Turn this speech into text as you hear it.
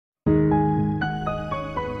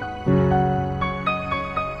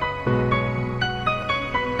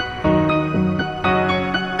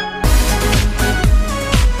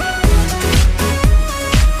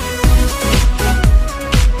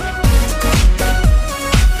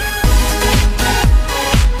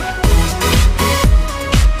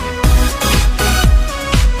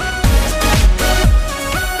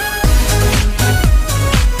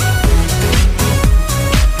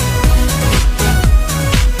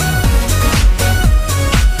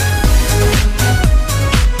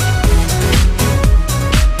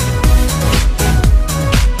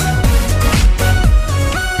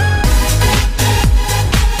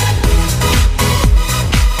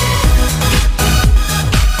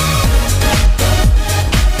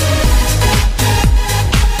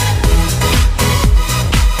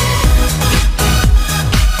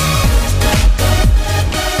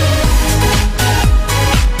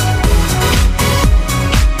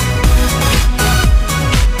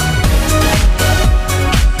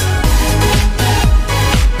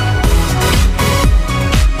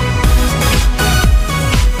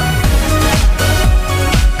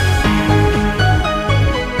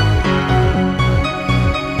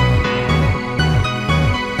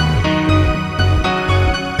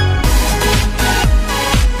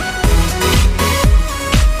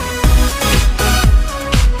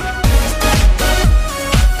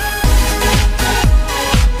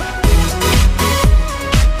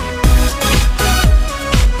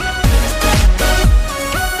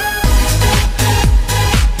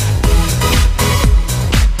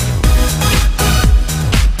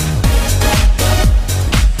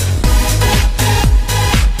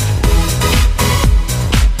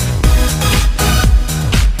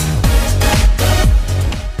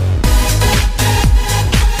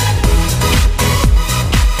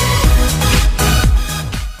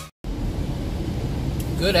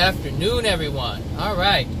afternoon, everyone. All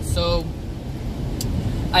right, so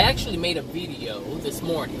I actually made a video this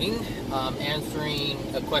morning answering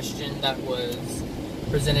a question that was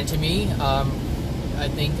presented to me. I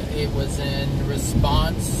think it was in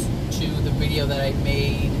response to the video that I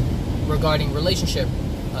made regarding relationship,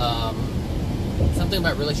 something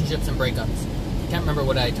about relationships and breakups. I can't remember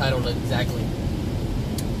what I titled it exactly.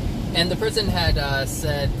 And the person had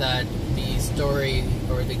said that the story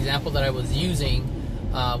or the example that I was using,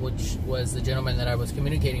 which was the gentleman that I was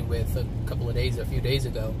communicating with a few days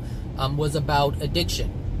ago, was about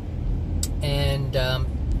addiction. And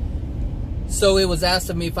so it was asked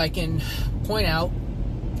of me if I can point out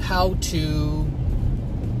how to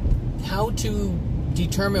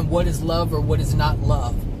determine what is love or what is not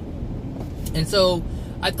love. And so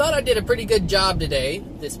I thought I did a pretty good job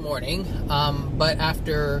this morning, but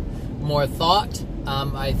after more thought,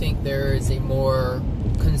 I think there is a more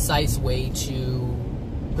concise way to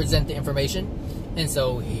present the information. And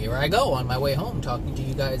so here I go on my way home talking to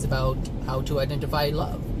you guys about how to identify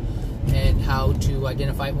love and how to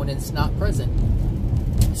identify when it's not present.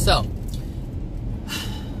 So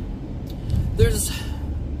there's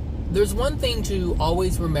one thing to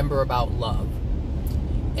always remember about love,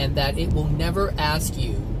 and that it will never ask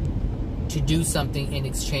you to do something in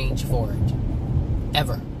exchange for it.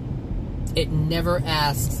 Ever. It never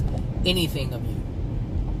asks anything of you.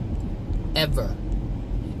 Ever.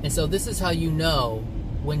 And so this is how you know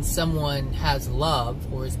when someone has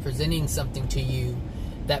love or is presenting something to you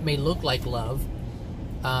that may look like love,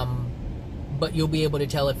 but you'll be able to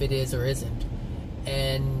tell if it is or isn't.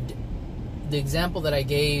 And the example that I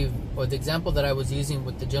gave, or the example that I was using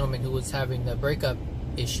with the gentleman who was having the breakup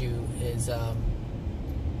issue, is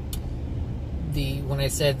when I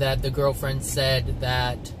said that the girlfriend said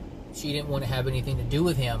that she didn't want to have anything to do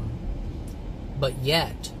with him, but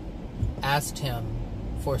yet asked him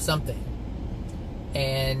for something.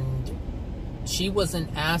 And she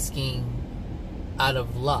wasn't asking out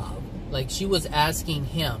of love. Like, she was asking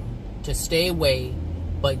him to stay away,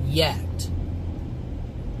 but yet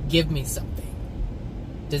give me something.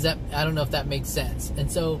 I don't know if that makes sense. And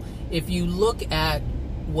so if you look at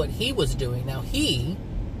what he was doing, now he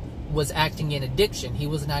was acting in addiction. He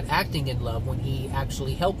was not acting in love when he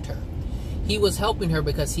actually helped her. He was helping her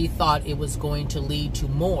because he thought it was going to lead to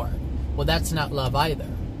more. Well, that's not love either.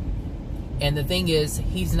 And the thing is,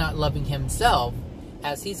 he's not loving himself,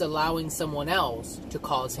 as he's allowing someone else to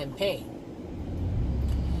cause him pain.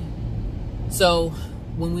 So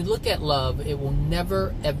when we look at love, it will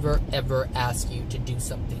never, ever, ever ask you to do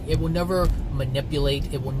something. It will never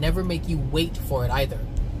manipulate. It will never make you wait for it either.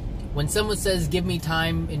 When someone says, give me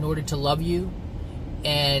time in order to love you,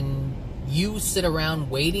 and you sit around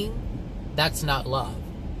waiting, that's not love.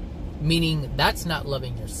 Meaning, that's not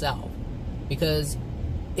loving yourself. Because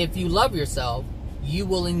if you love yourself, you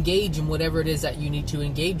will engage in whatever it is that you need to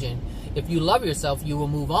engage in. If you love yourself, you will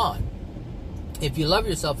move on. If you love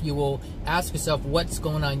yourself, you will ask yourself what's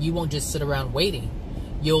going on. You won't just sit around waiting.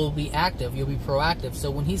 You'll be active. You'll be proactive.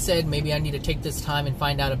 So when he said, maybe I need to take this time and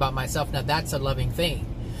find out about myself, now that's a loving thing.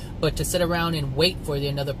 But to sit around and wait for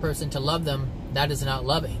another person to love them, that is not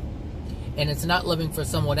loving. And it's not loving for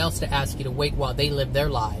someone else to ask you to wait while they live their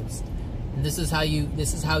lives. And this is how you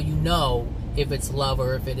know if it's love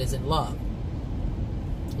or if it isn't love.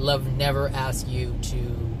 Love never asks you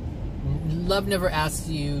to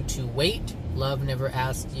wait. Love never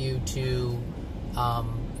asks you to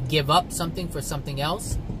give up something for something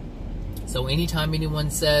else. So anytime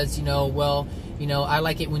anyone says, I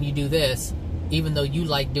like it when you do this, even though you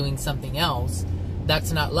like doing something else,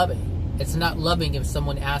 that's not loving. It's not loving if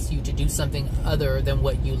someone asks you to do something other than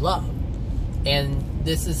what you love. And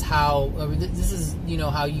this is how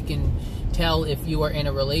how you can tell if you are in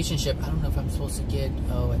a relationship. I don't know if I'm supposed to get,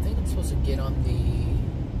 I think I'm supposed to get on the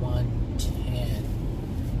 110.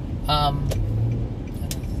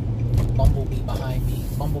 Bumblebee behind me,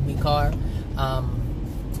 bumblebee car.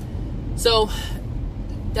 So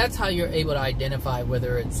that's how you're able to identify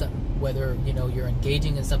whether you're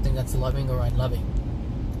engaging in something that's loving or unloving.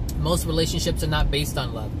 Most relationships are not based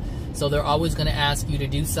on love, so they're always going to ask you to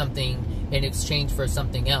do something in exchange for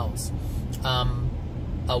something else.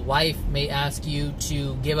 A wife may ask you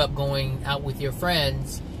to give up going out with your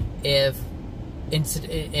friends and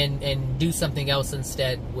do something else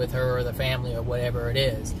instead with her or the family or whatever it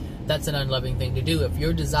is. That's an unloving thing to do. If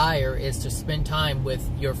your desire is to spend time with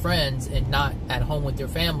your friends and not at home with your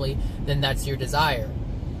family, then that's your desire.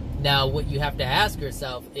 Now, what you have to ask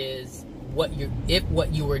yourself is if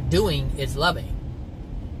what you are doing is loving.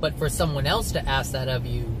 But for someone else to ask that of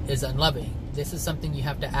you is unloving. This is something you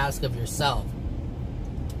have to ask of yourself.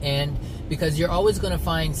 And because you're always going to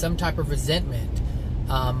find some type of resentment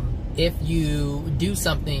if you do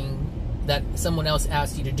something that someone else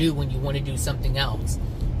asked you to do when you want to do something else.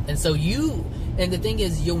 And so and the thing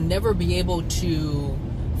is, you'll never be able to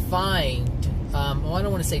find, well, I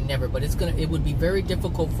don't want to say never, but it would be very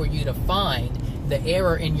difficult for you to find the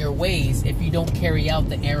error in your ways if you don't carry out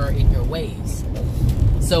the error in your ways.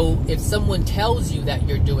 So if someone tells you that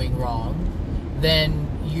you're doing wrong, then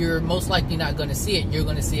you're most likely not going to see it. You're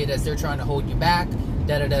going to see it as they're trying to hold you back,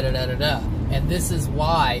 da-da-da-da-da-da-da. And this is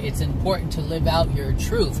why it's important to live out your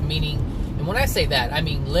truth, meaning, and when I say that, I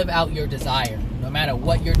mean live out your desire. No matter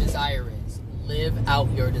what your desire is, live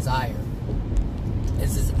out your desire.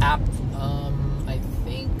 This is I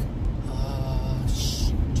think,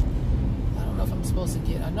 shoot. I don't know if I'm supposed to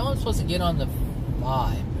get, I know I'm supposed to get on the 5,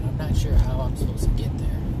 but I'm not sure how I'm supposed to get there.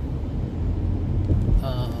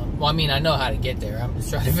 Well, I mean, I know how to get there. I'm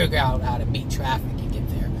just trying to figure out how to beat traffic and get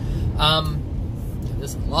there.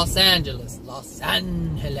 This is Los Angeles.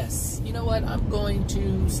 You know what? I'm going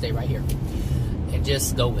to stay right here and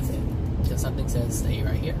just go with it. Because something says stay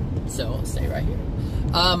right here. So, I'll stay right here.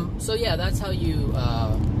 So yeah, that's how you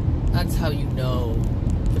know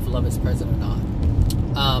if love is present or not.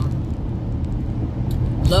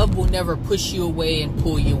 Love will never push you away and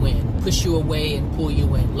pull you in. Push you away and pull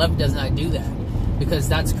you in. Love does not do that. Because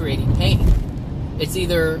that's creating pain. It's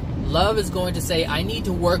either love is going to say, I need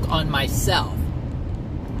to work on myself.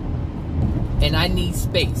 And I need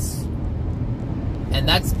space. And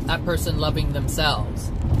that's that person loving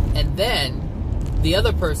themselves. And then the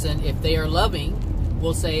other person, if they are loving,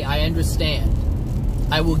 will say, I understand.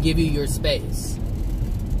 I will give you your space.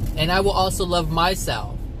 And I will also love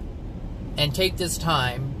myself. And take this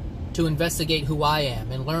time to investigate who I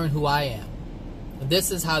am and learn who I am.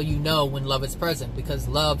 This is how you know when love is present, because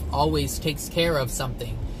love always takes care of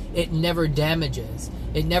something. It never damages.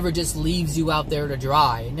 It never just leaves you out there to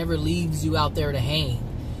dry. It never leaves you out there to hang.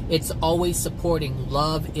 It's always supporting.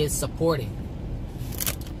 Love is supporting.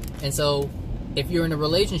 And so if you're in a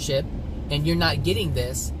relationship and you're not getting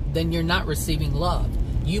this, then you're not receiving love.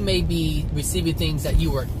 You may be receiving things that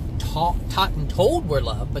you were taught and told were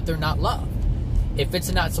love, but they're not love. If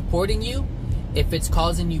it's not supporting you, if it's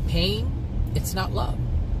causing you pain, it's not love.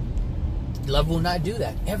 Love will not do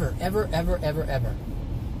that ever, ever, ever, ever, ever.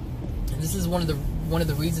 And this is one of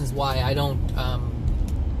the reasons why I don't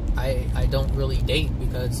really date,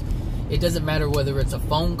 because it doesn't matter whether it's a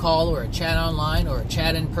phone call or a chat online or a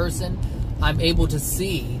chat in person. I'm able to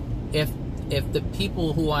see if the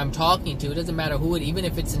people who I'm talking to, it doesn't matter who it, even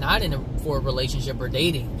if it's not for a relationship or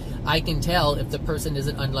dating, I can tell if the person is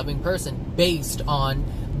an unloving person based on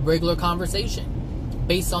regular conversation.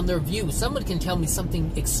 Based on their view. Someone can tell me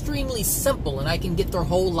something extremely simple and I can get their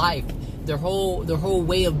whole life, their whole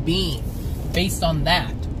way of being based on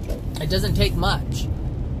that. It doesn't take much.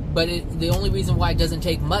 But the only reason why it doesn't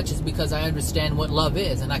take much is because I understand what love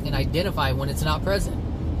is, and I can identify when it's not present.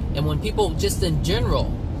 And when people just in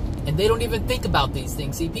general, and they don't even think about these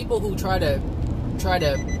things. See, people who try to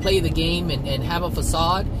play the game and have a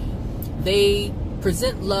facade, they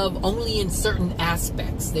present love only in certain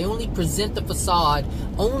aspects. They only present the facade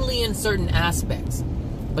only in certain aspects.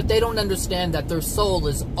 But they don't understand that their soul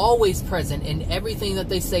is always present in everything that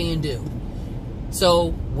they say and do.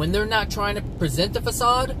 So when they're not trying to present the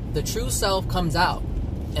facade, the true self comes out.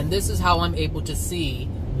 And this is how I'm able to see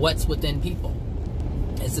what's within people.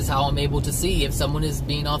 This is how I'm able to see if someone is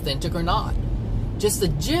being authentic or not. Just a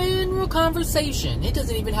general conversation. It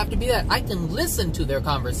doesn't even have to be that. I can listen to their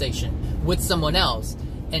conversation with someone else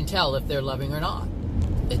and tell if they're loving or not.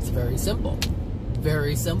 It's very simple.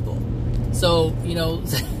 Very simple. So, you know,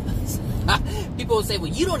 people will say,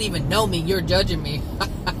 well, you don't even know me, you're judging me.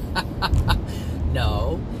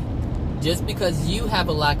 No. Just because you have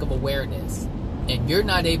a lack of awareness and you're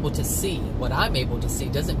not able to see what I'm able to see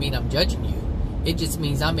doesn't mean I'm judging you. It just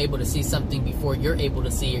means I'm able to see something before you're able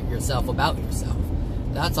to see it yourself about yourself.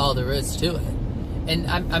 That's all there is to it. And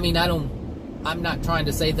I'm not trying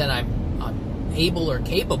to say that I'm able or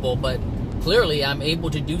capable, but clearly I'm able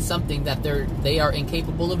to do something that they are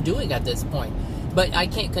incapable of doing at this point. But I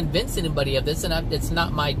can't convince anybody of this, and it's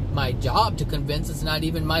not my job to convince. It's not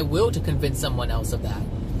even my will to convince someone else of that.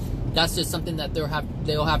 That's just something that they'll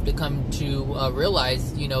have to come to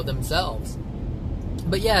realize, you know, themselves.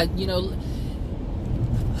 But yeah, you know,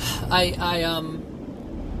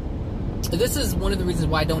 this is one of the reasons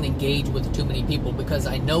why I don't engage with too many people, because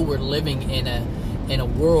I know we're living in a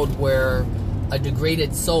world where a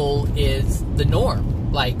degraded soul is the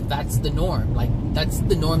norm. Like, that's the norm. Like, that's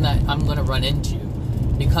the norm that I'm going to run into,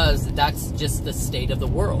 because that's just the state of the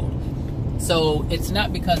world. So it's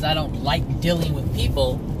not because I don't like dealing with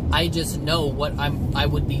people. I just know what I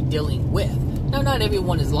would be dealing with. Now, not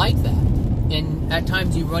everyone is like that, and at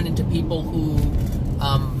times you run into people who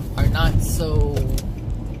are not so.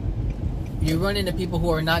 You run into people who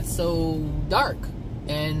are not so dark,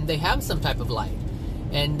 and they have some type of light,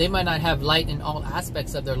 and they might not have light in all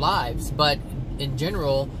aspects of their lives, but in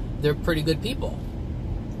general, they're pretty good people.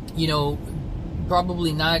 You know,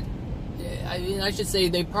 probably not. I should say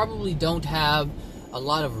they probably don't have a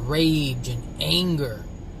lot of rage and anger,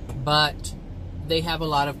 but they have a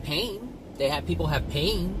lot of pain. People have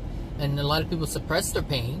pain, and a lot of people suppress their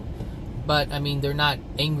pain, but I mean, they're not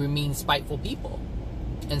angry, mean, spiteful people.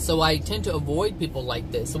 And so I tend to avoid people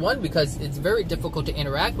like this. One, because it's very difficult to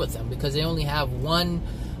interact with them, because they only have one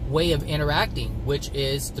way of interacting, which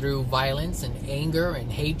is through violence and anger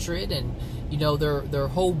and hatred, and you know, their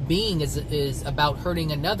whole being is about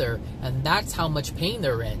hurting another, and that's how much pain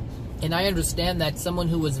they're in. And I understand that someone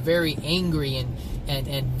who is very angry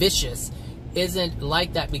and vicious isn't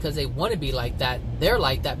like that because they want to be like that. They're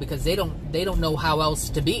like that because they don't know how else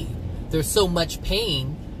to be. There's so much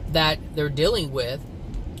pain that they're dealing with.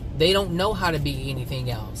 They don't know how to be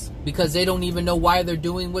anything else because they don't even know why they're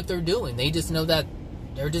doing what they're doing. They just know that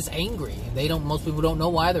they're just angry. Most people don't know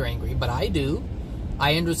why they're angry, but I do.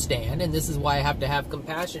 I understand, and this is why I have to have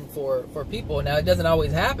compassion for people. Now, it doesn't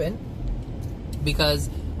always happen because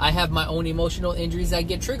I have my own emotional injuries that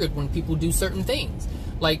get triggered when people do certain things.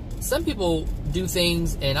 Like, some people do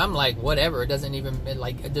things and I'm like, whatever, it doesn't even,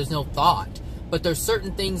 like, there's no thought. But there's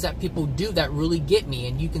certain things that people do that really get me,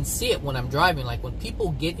 and you can see it when I'm driving. Like, when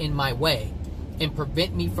people get in my way and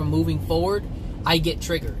prevent me from moving forward, I get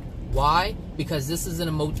triggered. Why? Because this is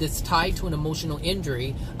this tied to an emotional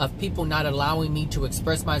injury of people not allowing me to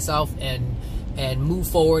express myself and move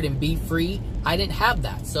forward and be free. I didn't have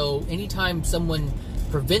that. So anytime someone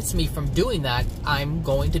prevents me from doing that, I'm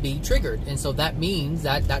going to be triggered. And so that means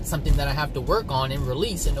that that's something that I have to work on and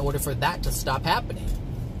release in order for that to stop happening.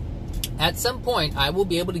 At some point, I will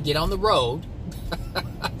be able to get on the road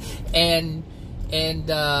and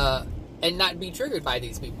not be triggered by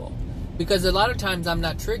these people. Because a lot of times I'm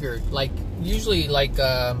not triggered. Like, usually, like,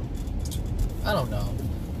 I don't know.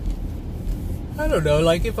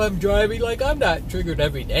 Like, if I'm driving, like, I'm not triggered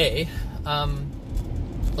every day.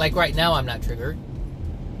 Like, right now, I'm not triggered.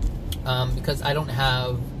 Because I don't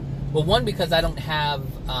have... Well, one, because I don't have...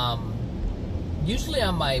 usually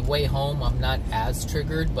on my way home, I'm not as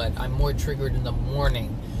triggered, but I'm more triggered in the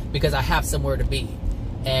morning because I have somewhere to be.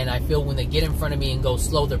 And I feel when they get in front of me and go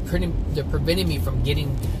slow, they're preventing me from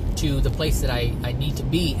getting to the place that I need to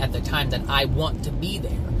be at the time that I want to be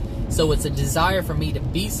there. So it's a desire for me to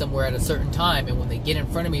be somewhere at a certain time, and when they get in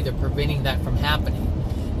front of me, they're preventing that from happening.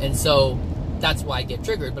 And so that's why I get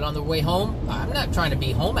triggered. But on the way home, I'm not trying to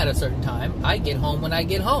be home at a certain time. I get home when I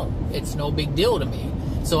get home. It's no big deal to me.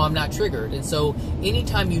 So I'm not triggered. And so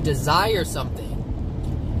anytime you desire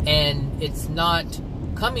something and it's not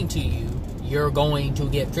coming to you, you're going to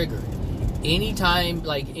get triggered. Anytime,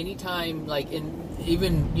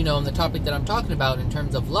 even, you know, on the topic that I'm talking about in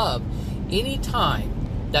terms of love, anytime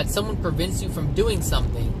that someone prevents you from doing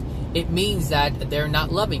something, it means that they're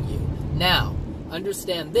not loving you. Now,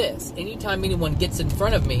 understand this. Anytime anyone gets in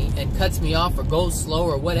front of me and cuts me off or goes slow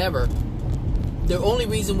or whatever, the only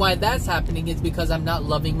reason why that's happening is because I'm not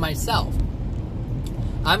loving myself.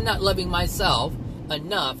 I'm not loving myself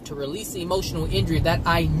enough to release the emotional injury that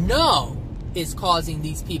I know is causing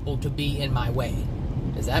these people to be in my way.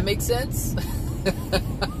 Does that make sense?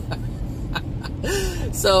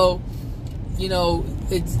 So, you know,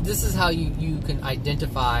 this is how you can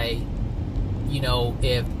identify, you know,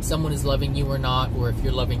 if someone is loving you or not, or if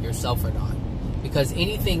you're loving yourself or not. Because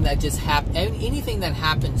anything that anything that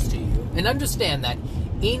happens to you, and understand that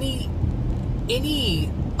any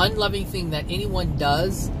unloving thing that anyone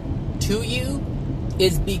does to you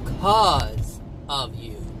is because of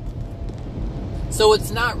you. So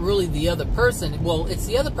it's not really the other person. Well, it's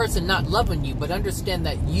the other person not loving you, but understand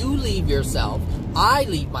that you leave yourself, I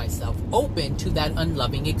leave myself open to that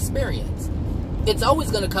unloving experience. It's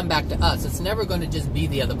always going to come back to us. It's never going to just be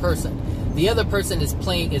the other person. The other person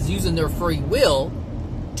is using their free will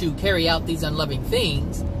to carry out these unloving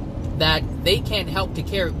things that they can't help to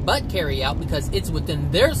carry out because it's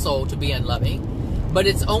within their soul to be unloving. But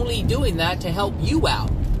it's only doing that to help you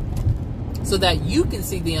out, so that you can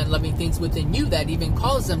see the unloving things within you that even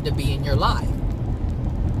cause them to be in your life.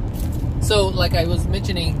 So, like I was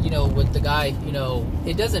mentioning, you know, with the guy, you know,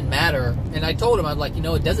 it doesn't matter. And I told him, I'm like, you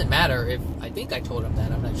know, it doesn't matter if, I think I told him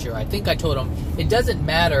that, I'm not sure. I think I told him, it doesn't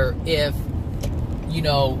matter if, you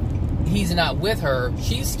know, he's not with her.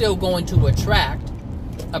 She's still going to attract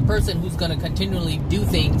a person who's going to continually do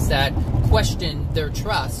things that question their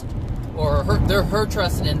trust or her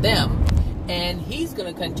trust in them, and he's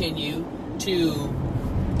going to continue to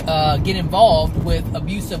get involved with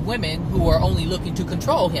abusive women who are only looking to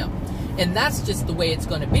control him. And that's just the way it's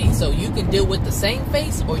going to be. So you can deal with the same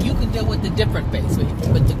face or you can deal with the different face.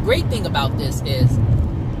 But the great thing about this is,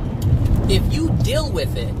 if you deal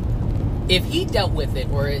with it, if he dealt with it,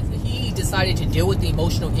 or he decided to deal with the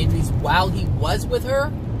emotional injuries while he was with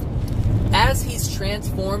her, as he's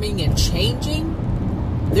transforming and changing,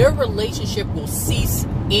 their relationship will cease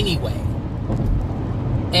anyway.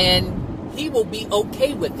 And he will be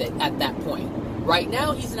okay with it at that point. Right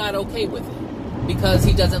now, he's not okay with it because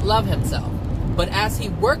he doesn't love himself. But as he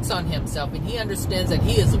works on himself and he understands that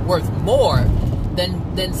he is worth more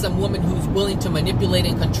than some woman who's willing to manipulate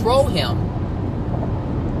and control him,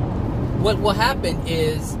 what will happen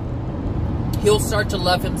is he'll start to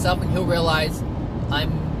love himself and he'll realize,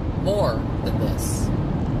 I'm more than this.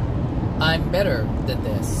 I'm better than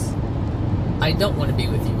this. I don't want to be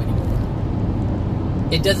with you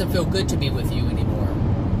anymore. It doesn't feel good to be with you anymore.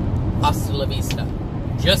 Hasta la vista.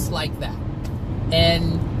 Just like that.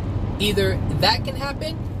 And either that can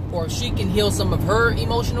happen, or she can heal some of her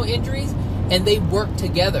emotional injuries, and they work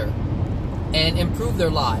together and improve their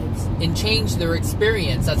lives and change their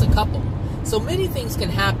experience as a couple. So many things can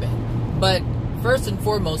happen, but first and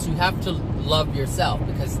foremost, you have to love yourself,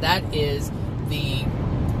 because that is the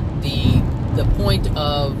point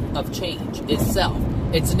of change itself.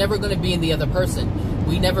 It's never going to be in the other person.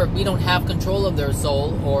 We don't have control of their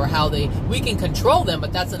soul or how we can control them,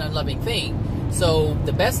 but that's an unloving thing. So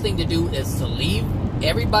the best thing to do is to leave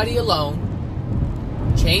everybody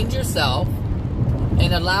alone, change yourself,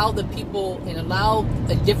 and allow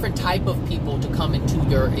a different type of people to come into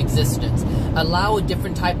your existence. Allow a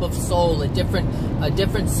different type of soul, a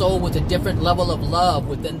different soul with a different level of love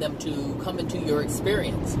within them to come into your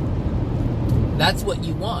experience. That's what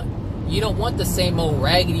you want. You don't want the same old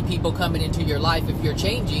raggedy people coming into your life if you're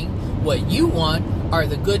changing. What you want are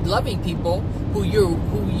the good, loving people who you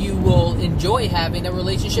will enjoy having a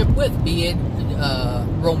relationship with, be it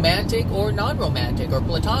romantic or non-romantic or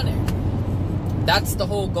platonic. That's the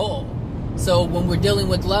whole goal. So when we're dealing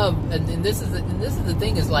with love, and this is the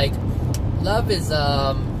thing, is like, love is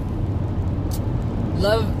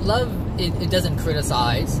it doesn't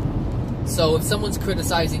criticize. So if someone's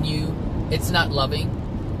criticizing you, it's not loving.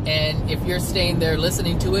 And if you're staying there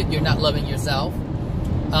listening to it, you're not loving yourself.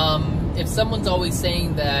 If someone's always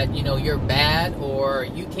saying that, you're bad, or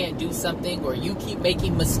you can't do something, or you keep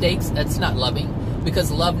making mistakes, that's not loving,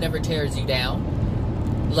 because love never tears you down.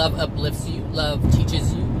 Love uplifts you. Love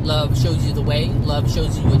teaches you. Love shows you the way. Love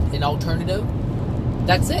shows you an alternative.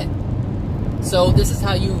 That's it. So this is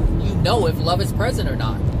how you know if love is present or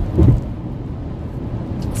not.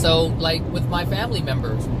 So, like with my family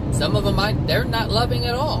members, some of them, they're not loving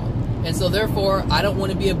at all. And so therefore, I don't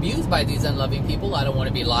want to be abused by these unloving people. I don't want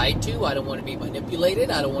to be lied to. I don't want to be manipulated.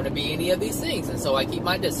 I don't want to be any of these things. And so I keep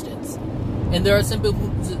my distance. And there are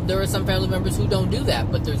some family members who don't do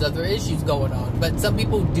that, but there's other issues going on. But some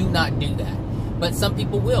people do not do that. But some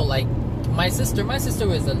people will. Like my sister. My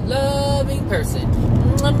sister is a loving person.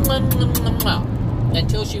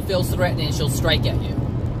 Until she feels threatened and she'll strike at you.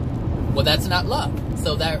 Well, that's not love.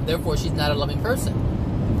 So therefore, she's not a loving person.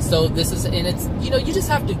 So this is, and it's, you just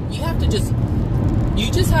have to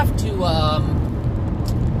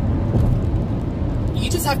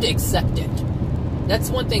accept it. That's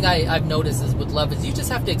one thing I've noticed is with love, is you just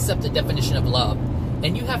have to accept the definition of love.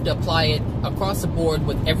 And you have to apply it across the board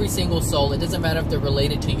with every single soul. It doesn't matter if they're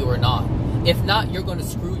related to you or not. If not, you're going to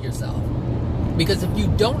screw yourself. Because if you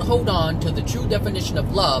don't hold on to the true definition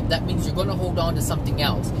of love, that means you're going to hold on to something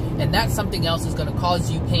else. And that something else is going to cause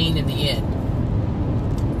you pain in the end.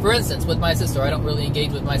 For instance, with my sister, I don't really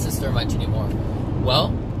engage with my sister much anymore. Well,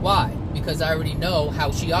 why? Because I already know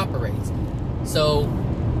how she operates. So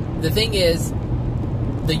the thing is,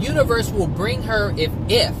 the universe will bring her if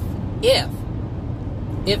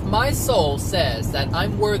my soul says that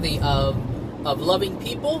I'm worthy of loving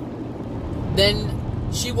people, then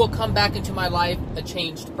she will come back into my life a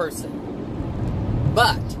changed person.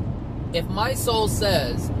 But if my soul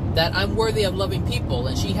says that I'm worthy of loving people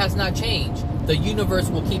and she has not changed, the universe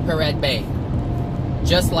will keep her at bay.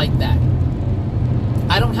 Just like that.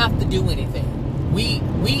 I don't have to do anything.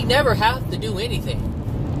 We never have to do anything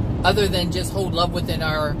other than just hold love within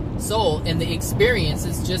our soul, and the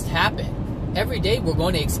experiences just happen. Every day we're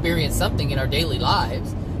going to experience something in our daily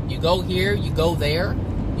lives. You go here, you go there.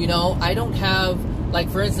 I don't have, like,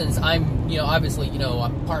 for instance, I'm, obviously,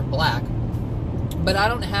 I'm part black, but I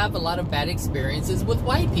don't have a lot of bad experiences with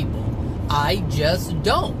white people. I just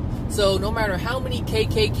don't. So no matter how many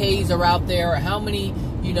KKKs are out there, or how many,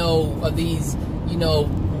 of these,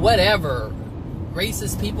 whatever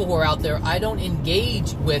racist people who are out there, I don't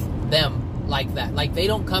engage with them like that. Like, they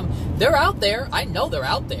don't come, they're out there, I know they're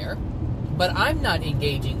out there, but I'm not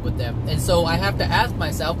engaging with them. And so I have to ask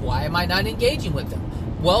myself, why am I not engaging with them?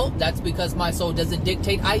 Well, that's because my soul doesn't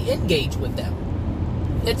dictate I engage with them.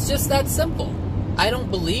 It's just that simple. I don't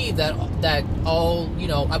believe that all,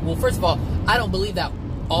 well, first of all, I don't believe that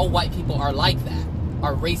all white people are like that,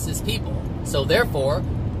 are racist people. So therefore,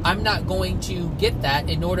 I'm not going to get that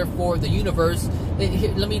in order for the universe.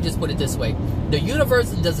 Let me just put it this way. The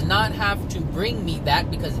universe does not have to bring me that,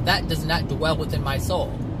 because that does not dwell within my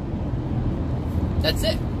soul. That's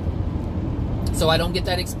it. So I don't get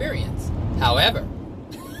that experience. However,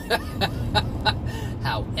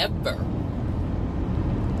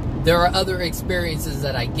 there are other experiences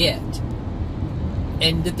that I get.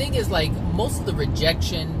 And the thing is, like, most of the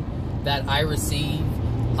rejection that I receive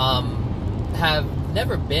have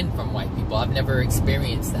never been from white people. I've never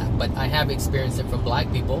experienced that. But I have experienced it from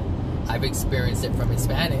black people. I've experienced it from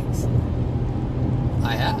Hispanics.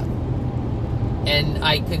 I have. And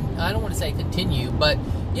I don't want to say continue, but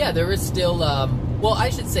yeah, there is still, well, I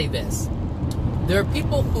should say this. There are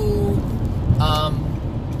people who,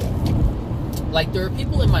 there are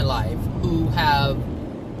people in my life who have,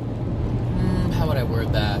 how would I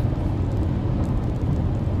word that?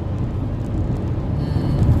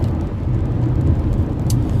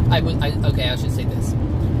 I should say this.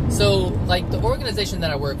 So, like, the organization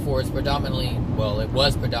that I work for is predominantly, well, it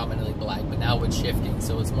was predominantly black, but now it's shifting.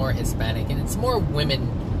 So it's more Hispanic, and it's more women.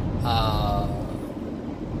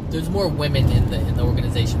 There's more women in the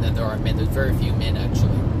organization than there are men. There's very few men,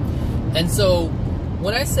 actually. And so,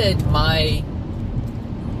 when I said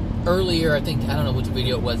earlier, I don't know which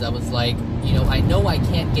video it was, I was like, I know I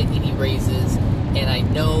can't get any raises, and I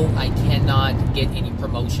know I cannot get any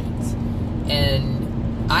promotions. And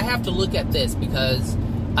I have to look at this because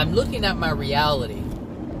I'm looking at my reality.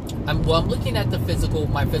 I'm looking at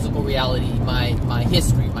my physical reality, my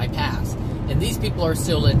history, my past. And these people are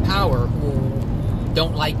still in power who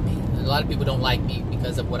don't like me. A lot of people don't like me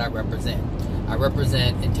because of what I represent. I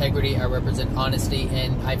represent integrity, I represent honesty,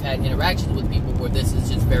 and I've had interactions with people where this is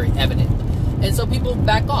just very evident. And so people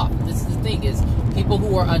back off. This is the thing, is people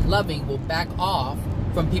who are unloving will back off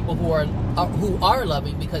from people who are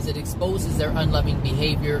loving, because it exposes their unloving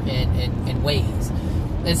behavior and ways.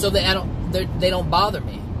 And so they don't bother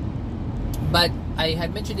me. But I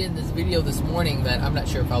had mentioned in this video this morning that I'm not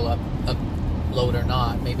sure if I'll upload or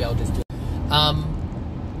not. Maybe I'll just do it.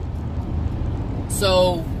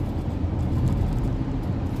 So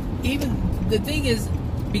even the thing is,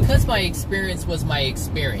 because my experience was my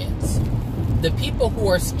experience, the people who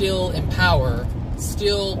are still in power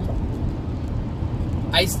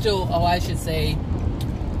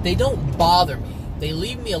they don't bother me. They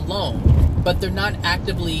leave me alone, but they're not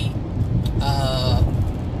actively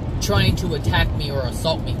trying to attack me or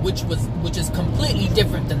assault me, which is completely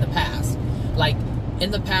different than the past. Like,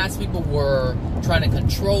 in the past, people were trying to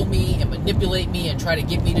control me and manipulate me and try to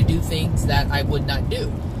get me to do things that I would not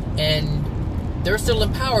do. And they're still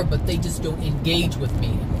in power, but they just don't engage with me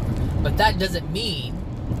anymore. But that doesn't mean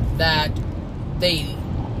that they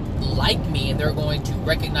like me and they're going to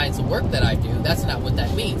recognize the work that I do. That's not what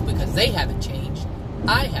that means, because they haven't changed.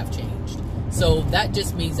 I have changed. So that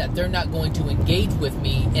just means that they're not going to engage with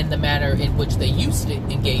me in the manner in which they used to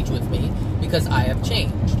engage with me, because I have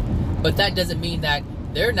changed. But that doesn't mean that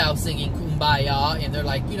they're now singing Kumbaya and they're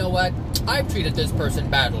like, you know what, I've treated this person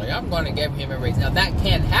badly, I'm going to give him a raise. Now that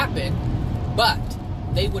can happen, but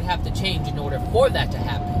they would have to change in order for that to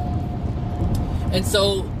happen. And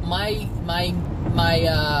so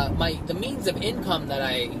the means of income that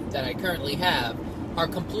I currently have are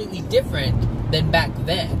completely different than back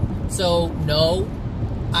then. So no,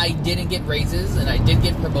 I didn't get raises and I did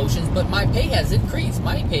get promotions, but my pay has increased.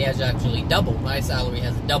 My pay has actually doubled. My salary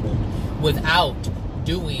has doubled without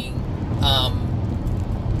doing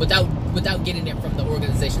without getting it from the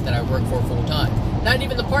organization that I work for full time. Not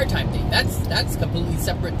even the part-time thing. That's completely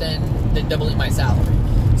separate than doubling my salary.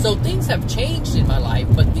 So things have changed in my life,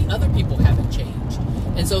 but the other people haven't changed.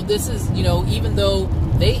 And so this is, even though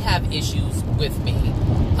they have issues with me,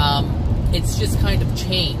 it's just kind of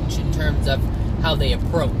changed in terms of how they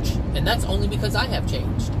approach. And that's only because I have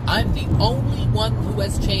changed. I'm the only one who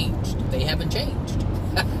has changed. They haven't changed.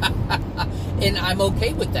 And I'm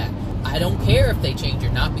okay with that. I don't care if they change or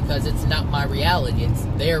not, because it's not my reality, it's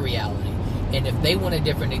their reality. And if they want a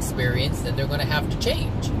different experience, then they're going to have to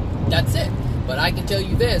change. That's it. But I can tell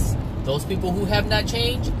you this, those people who have not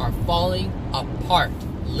changed are falling apart,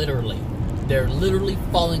 literally. they're literally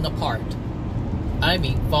falling apart. I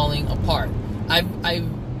mean, falling apart. I've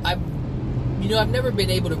never been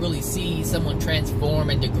able to really see someone transform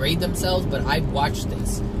and degrade themselves, but I've watched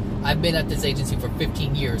this. I've been at this agency for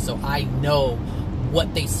 15 years, so I know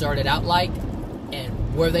what they started out like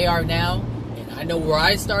and where they are now. And I know where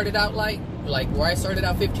I started out like where I started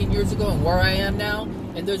out 15 years ago and where I am now.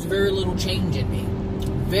 And there's very little change in me.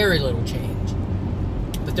 Very little change.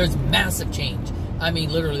 But there's massive change. I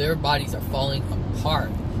mean, literally, their bodies are falling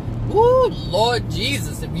apart. Ooh, Lord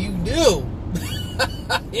Jesus, if you knew.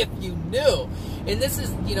 If you knew. And this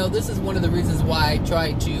is one of the reasons why I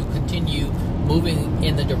try to continue moving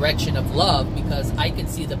in the direction of love, because I can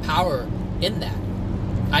see the power in that.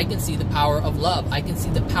 I can see the power of love. I can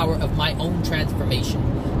see the power of my own transformation.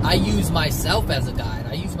 I use myself as a guide.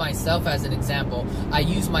 I use myself as an example. I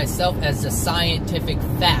use myself as a scientific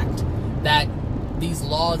fact that these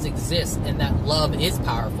laws exist and that love is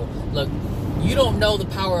powerful. Look, you don't know the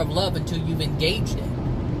power of love until you've engaged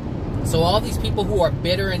it. So all these people who are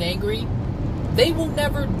bitter and angry, they will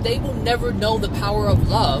never know the power of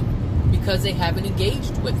love because they haven't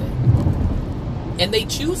engaged with it. And they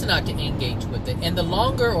choose not to engage with it. And the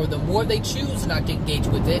longer or the more they choose not to engage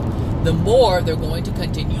with it, the more they're going to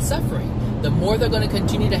continue suffering. The more they're going to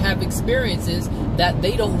continue to have experiences that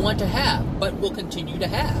they don't want to have, but will continue to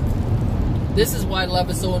have. This is why love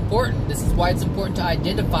is so important. This is why it's important to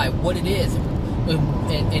identify what it is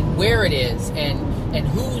and where it is and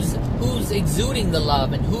who's exuding the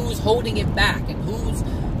love and who's holding it back and who's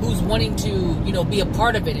wanting to, be a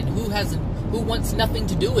part of it and who wants nothing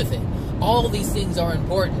to do with it. All of these things are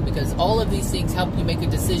important because all of these things help you make a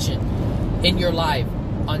decision in your life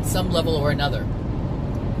on some level or another.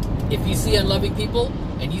 If you see unloving people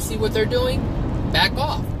and you see what they're doing, back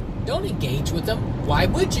off. Don't engage with them. Why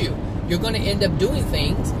would you? You're going to end up doing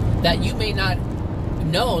things that you may not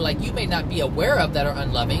know, like you may not be aware of, that are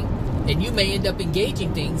unloving, and you may end up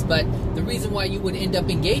engaging things, but the reason why you would end up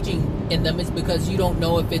engaging in them is because you don't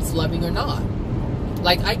know if it's loving or not.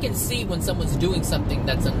 Like, I can see when someone's doing something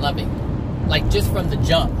that's unloving. Like, just from the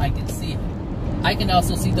jump, I can see it. I can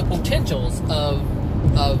also see the potentials of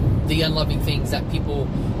the unloving things that people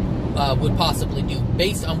would possibly do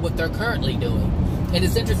based on what they're currently doing. And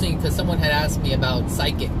it's interesting because someone had asked me about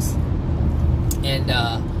psychics. And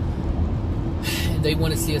they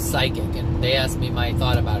want to see a psychic. And they asked me my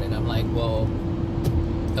thought about it. I'm like, well,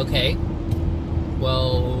 okay.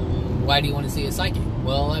 Well, why do you want to see a psychic?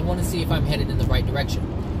 Well, I want to see if I'm headed in the right direction.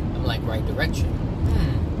 I'm like, right direction?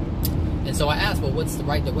 And so I asked, well, what's the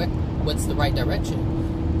right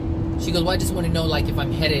direction? She goes, well, I just want to know, like, if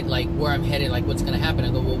I'm headed, like, where I'm headed, like, what's going to happen. I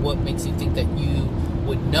go, well, what makes you think that you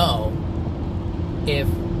would know if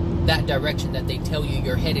that direction that they tell you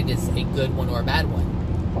you're headed is a good one or a bad one?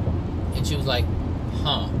 And she was like,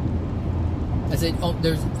 huh. I said, oh,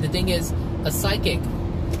 the thing is, a psychic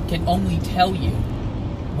can only tell you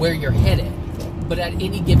where you're headed. But at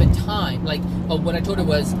any given time, like, what I told her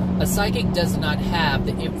was, a psychic does not have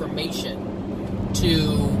the information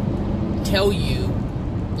to tell you,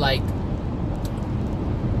 like,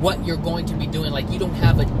 what you're going to be doing. Like, you don't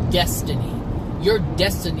have a destiny. Your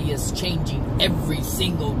destiny is changing every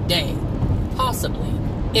single day, possibly,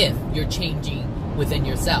 if you're changing within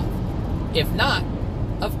yourself. If not,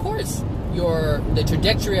 of course, the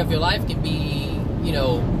trajectory of your life can be,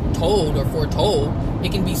 told or foretold.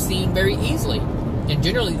 It can be seen very easily. And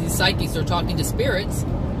generally, these psychics are talking to spirits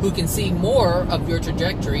who can see more of your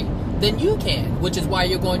trajectory than you can, which is why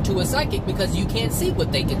you're going to a psychic, because you can't see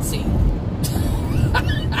what they can see.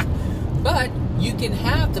 But you can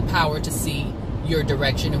have the power to see your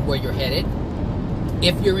direction and where you're headed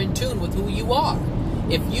if you're in tune with who you are.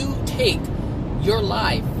 If you take your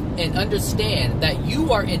life and understand that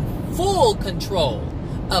you are in full control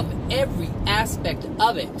of every aspect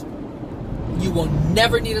of it, you will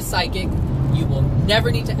never need a psychic. You will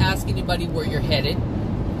never need to ask anybody where you're headed,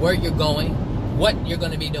 where you're going, what you're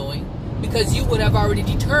going to be doing, because you would have already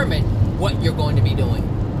determined what you're going to be doing.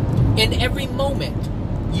 In every moment,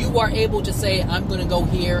 you are able to say, I'm going to go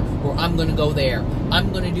here or I'm going to go there.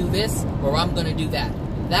 I'm going to do this or I'm going to do that.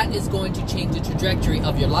 That is going to change the trajectory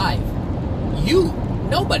of your life. You,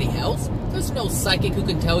 nobody else. There's no psychic who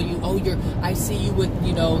can tell you, oh, I see you with,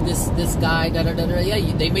 this guy, da-da-da-da.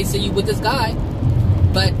 Yeah, they may see you with this guy,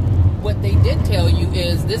 but what they did tell you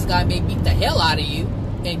is this guy may beat the hell out of you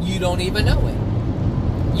and you don't even know it.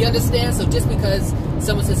 You understand? So just because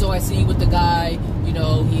someone says, oh, I see you with the guy,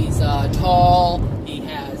 he's tall, he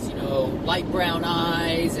has, light brown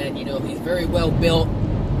eyes, and, he's very well built,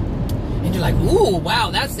 and you're like, ooh, wow,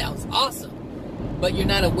 that sounds awesome. But you're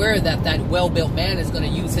not aware that that well-built man is going to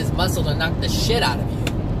use his muscle to knock the shit out of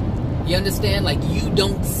you. You understand? Like, you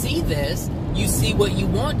don't see this. You see what you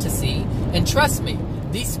want to see. And trust me,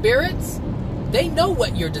 these spirits, they know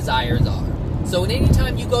what your desires are. So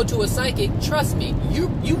anytime you go to a psychic, trust me,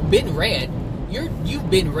 you've been read. You've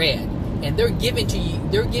been read. And they're giving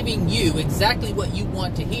you exactly what you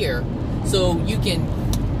want to hear, so you can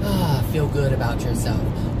feel good about yourself.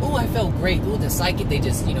 Oh, I felt great. Oh, the psychic, they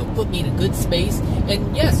just, put me in a good space.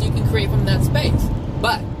 And yes, you can create from that space.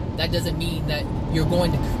 But that doesn't mean that you're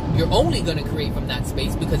only going to create from that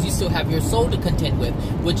space, because you still have your soul to contend with,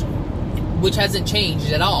 which hasn't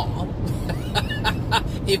changed at all.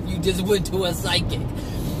 If you just went to a psychic.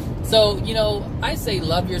 So, I say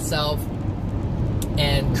love yourself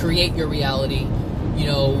and create your reality.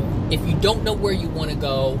 If you don't know where you want to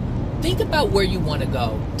go, think about where you want to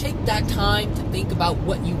go. Take that time to think about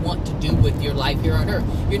what you want to do with your life here on earth.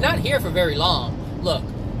 You're not here for very long. Look,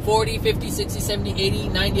 40, 50, 60, 70, 80,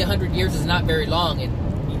 90, 100 years is not very long. And,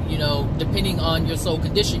 depending on your soul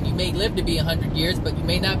condition, you may live to be 100 years, but you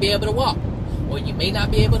may not be able to walk. Or you may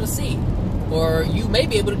not be able to see. Or you may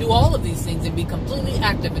be able to do all of these things and be completely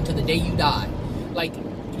active until the day you die. Like,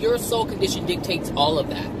 your soul condition dictates all of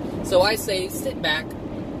that. So I say, sit back,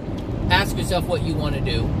 ask yourself what you want to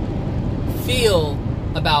do, feel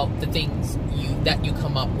about the things that you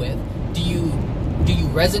come up with. Do you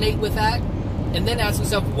resonate with that? And then ask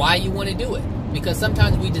yourself why you want to do it. Because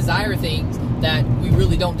sometimes we desire things that we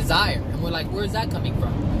really don't desire, and we're like, where's that coming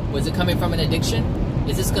from? Was it coming from an addiction?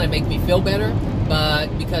 Is this going to make me feel better?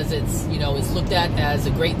 But because it's it's looked at as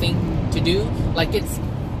a great thing to do, like it's.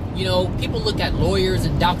 People look at lawyers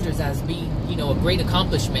and doctors as being, a great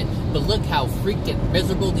accomplishment. But look how freaking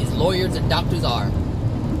miserable these lawyers and doctors are.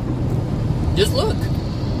 Just look.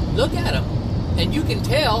 Look at them. And you can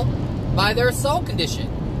tell by their soul condition.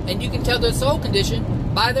 And you can tell their soul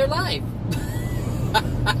condition by their life.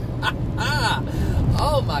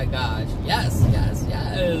 Oh my gosh. Yes, yes,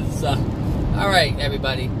 yes. All right,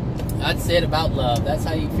 everybody. That's it about love. That's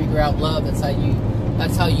how you figure out love. That's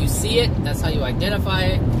how you see it. That's how you identify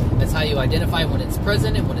it. That's how you identify when it's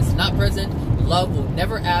present and when it's not present. Love will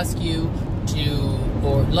never ask you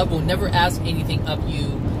love will never ask anything of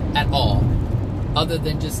you at all, other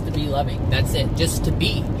than just to be loving. That's it. Just to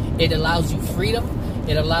be. It allows you freedom.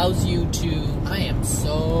 It allows you to. I am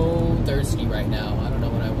so thirsty right now. I don't know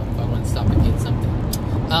what I want. If I want to stop and get something.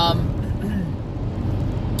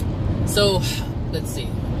 So let's see.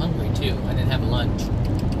 I'm hungry too. I didn't have lunch.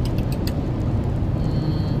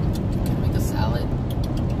 Salad?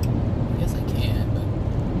 Yes, I can, but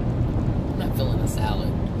I'm not feeling a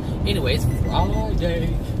salad. Anyways, Friday.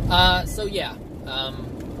 So yeah,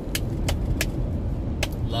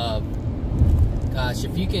 love. Gosh,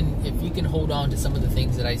 if you can hold on to some of the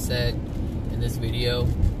things that I said in this video,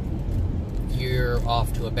 you're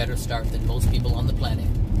off to a better start than most people on the planet,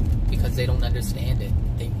 because they don't understand it.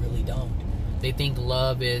 They really don't. They think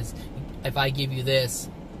love is, if I give you this,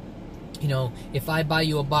 if I buy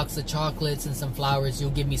you a box of chocolates and some flowers,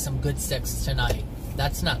 you'll give me some good sex tonight.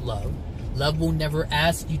 That's not love. Love will never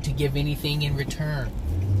ask you to give anything in return.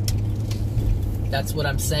 That's what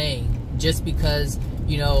I'm saying. Just because,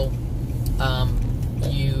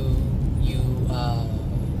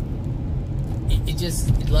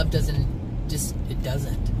 love doesn't.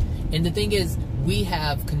 And the thing is, we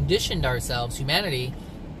have conditioned ourselves, humanity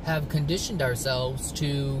have conditioned ourselves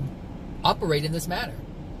to operate in this manner.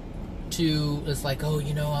 It's like, oh,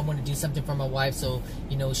 I want to do something for my wife, so,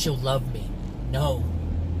 she'll love me. No.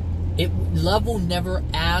 Love will never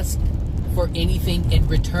ask for anything in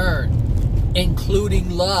return,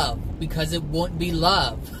 including love, because it won't be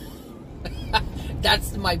love.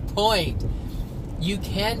 That's my point. You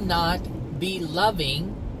cannot be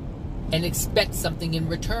loving and expect something in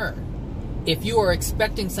return. If you are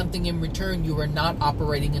expecting something in return, you are not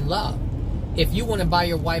operating in love. If you want to buy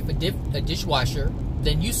your wife a dishwasher,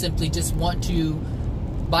 then you simply just want to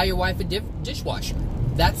buy your wife a dishwasher.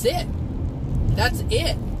 That's it. That's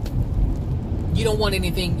it. You don't want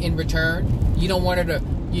anything in return. You don't want her to,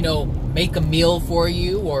 make a meal for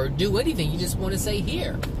you or do anything. You just want to say,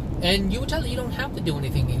 here. And you would tell her, you don't have to do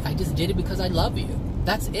anything. I just did it because I love you.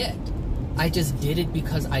 That's it. I just did it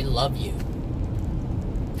because I love you.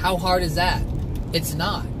 How hard is that? It's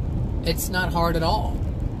not. It's not hard at all.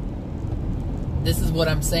 This is what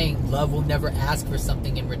I'm saying. Love will never ask for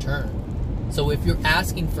something in return. So if you're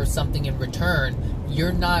asking for something in return,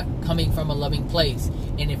 you're not coming from a loving place.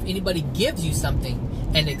 And if anybody gives you something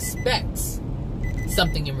and expects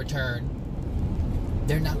something in return,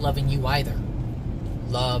 they're not loving you either.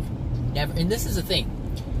 Love never. And this is the thing.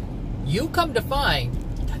 You come to find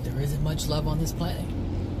that there isn't much love on this planet.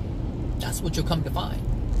 That's what you'll come to find.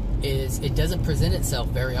 Is it doesn't present itself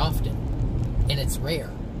very often. and it's rare.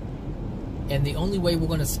 And the only way we're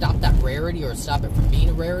going to stop that rarity or stop it from being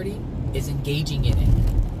a rarity is engaging in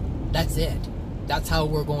it. That's it. That's how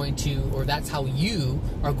we're going to, or that's how you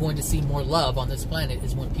are going to see more love on this planet,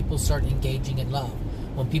 is when people start engaging in love.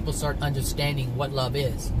 When people start understanding what love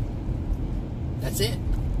is. That's it.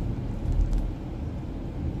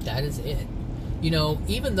 That is it. You know,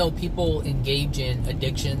 even though people engage in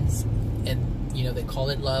addictions and, you know, they call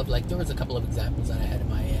it love, like there was a couple of examples that I had in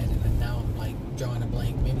my head, and now I'm like drawing a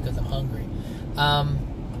blank, maybe because I'm hungry.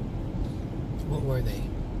 What were they?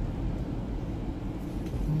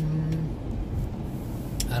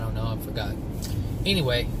 I don't know, I forgot.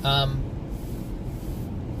 Anyway,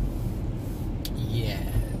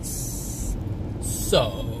 yes.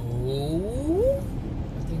 So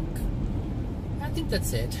I think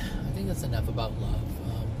that's it. I think that's enough about love.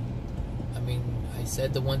 I mean, I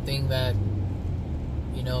said the one thing that,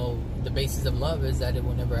 you know, the basis of love is that it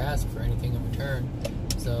will never ask for anything in return.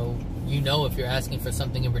 So, you know, if you're asking for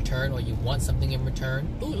something in return, or you want something in return.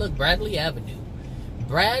 Ooh, look, Bradley Avenue.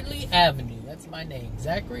 Bradley Avenue. That's my name,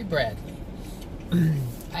 Zachary Bradley.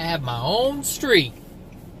 I have my own street,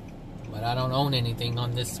 but I don't own anything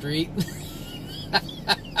on this street.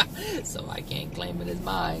 So I can't claim it as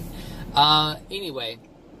mine. Anyway,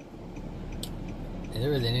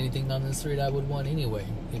 there isn't anything on this street I would want anyway,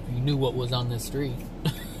 if you knew what was on this street.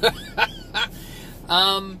 Yeah,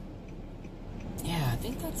 I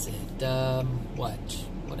think that's it.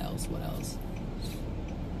 What else?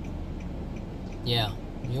 Yeah,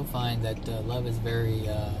 you'll find that love is very,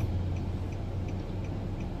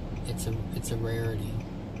 it's a rarity.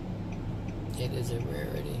 It is a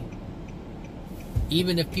rarity.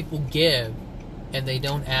 Even if people give and they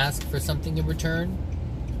don't ask for something in return,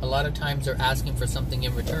 a lot of times they're asking for something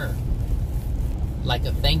in return. Like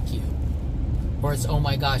a thank you. Or it's, oh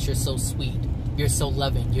my gosh, you're so sweet. You're so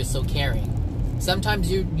loving. You're so caring. Sometimes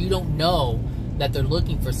you don't know that they're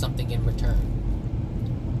looking for something in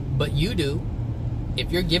return. But you do.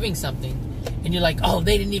 If you're giving something and you're like, oh,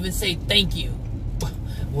 they didn't even say thank you.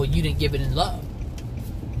 Well, you didn't give it in love.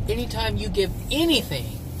 Anytime you give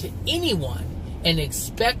anything to anyone and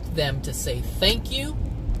expect them to say thank you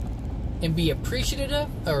and be appreciative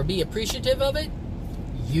of it,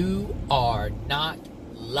 you are not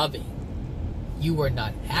loving. You are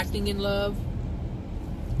not acting in love.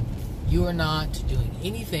 You are not doing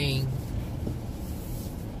anything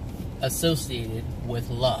associated with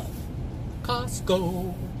love.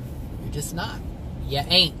 Costco. You're just not. You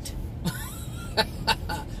ain't.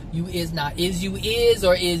 You is not. Is you is,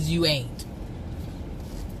 or is you ain't.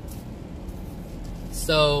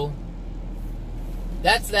 So,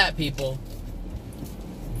 that's that, people.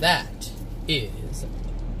 That is...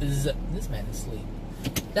 This man is asleep.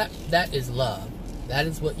 That is love. That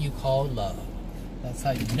is what you call love. That's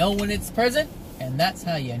how you know when it's present, and that's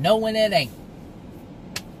how you know when it ain't.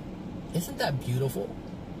 Isn't that beautiful?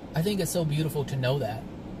 I think it's so beautiful to know that.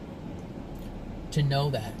 To know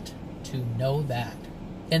that. To know that.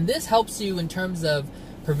 And this helps you in terms of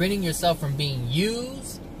preventing yourself from being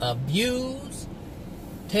used, abused,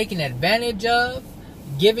 taken advantage of,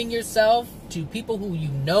 giving yourself to people who you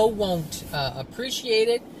know won't appreciate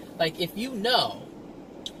it. Like, if you know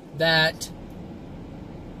that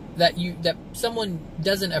someone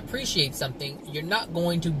doesn't appreciate something, you're not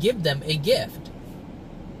going to give them a gift.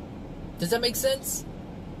 Does that make sense?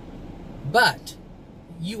 But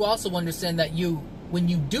you also understand that when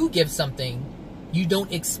you do give something, you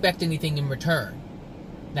don't expect anything in return.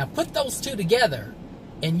 Now put those two together,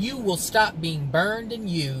 and you will stop being burned and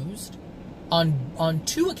used on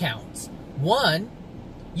two accounts. One,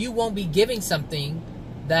 you won't be giving something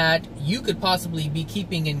that you could possibly be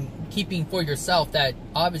keeping for yourself, that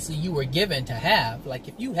obviously you were given to have. Like,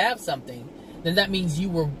 if you have something, then that means you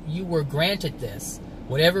were granted this,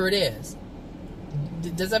 whatever it is.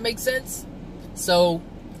 Does that make sense? So,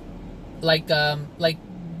 like the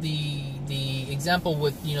example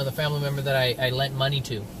with, you know, the family member that I lent money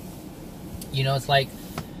to. You know, it's like,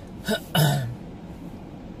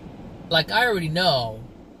 like, I already know,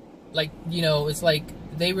 like, you know, it's like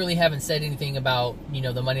they really haven't said anything about, you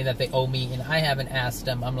know, the money that they owe me, and I haven't asked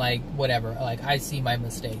them. I'm like, whatever, like, I see my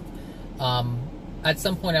mistake. At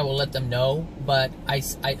some point I will let them know, but I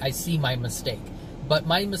see my mistake. But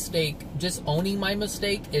my mistake, just owning my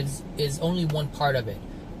mistake, is only one part of it.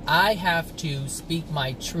 I have to speak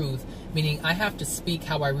my truth, meaning I have to speak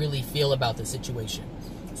how I really feel about the situation.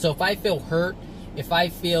 So if I feel hurt, if I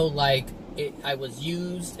feel like I was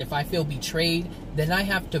used, if I feel betrayed, then I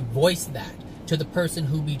have to voice that to the person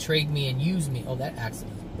who betrayed me and used me. Oh, that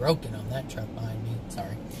accident is broken on that truck behind me.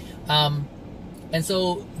 Sorry. And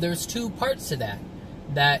so there's two parts to that.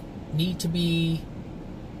 That need to be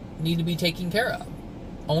taken care of.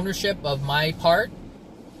 Ownership of my part,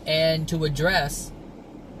 and to address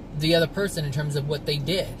the other person in terms of what they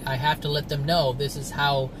did. I have to let them know this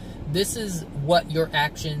is what your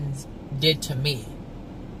actions did to me.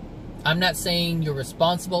 I'm not saying you're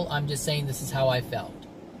responsible. I'm just saying this is how I felt.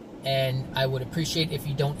 And I would appreciate if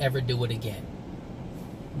you don't ever do it again.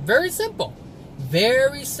 Very simple.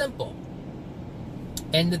 Very simple.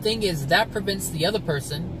 And the thing is, that prevents the other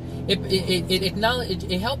person.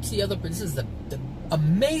 It helps the other person. This is the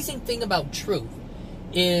amazing thing about truth,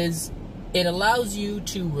 is it allows you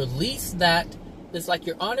to release that. It's like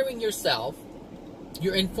you're honoring yourself.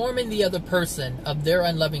 You're informing the other person of their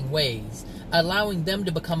unloving ways, allowing them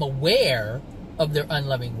to become aware of their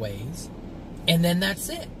unloving ways, and then that's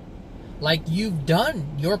it. Like, you've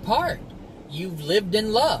done your part. You've lived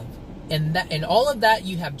in love, and all of that,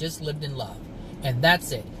 you have just lived in love, and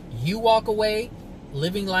that's it. You walk away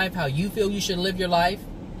living life how you feel you should live your life,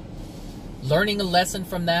 learning a lesson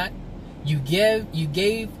from that. You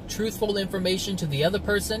gave truthful information to the other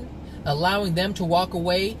person, allowing them to walk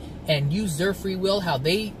away and use their free will how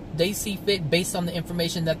they see fit based on the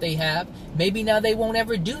information that they have. Maybe now they won't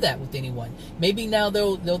ever do that with anyone. Maybe now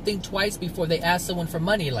they'll think twice before they ask someone for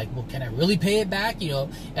money. Like, well, can I really pay it back? You know,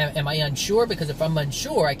 am I unsure? Because if I'm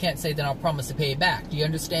unsure, I can't say that I'll promise to pay it back. Do you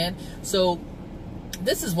understand? So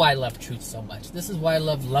this is why I love truth so much. This is why I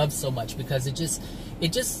love love so much, because it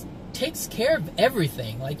just takes care of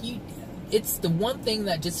everything. Like, it's the one thing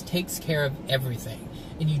that just takes care of everything.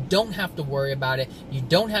 And you don't have to worry about it. You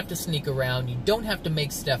don't have to sneak around. You don't have to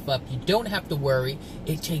make stuff up. You don't have to worry.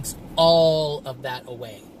 It takes all of that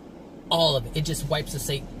away. All of it. It just wipes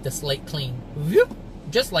the slate clean.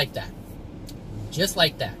 Just like that. Just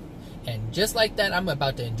like that. And just like that, I'm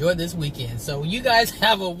about to enjoy this weekend. So you guys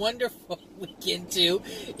have a wonderful weekend too.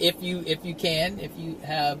 If you can. If you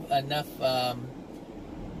have enough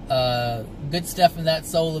good stuff in that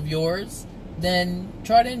soul of yours, then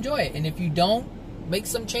try to enjoy it. And if you don't, make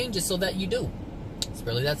some changes so that you do. It's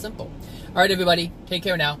really that simple. All right, everybody. Take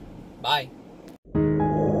care now. Bye.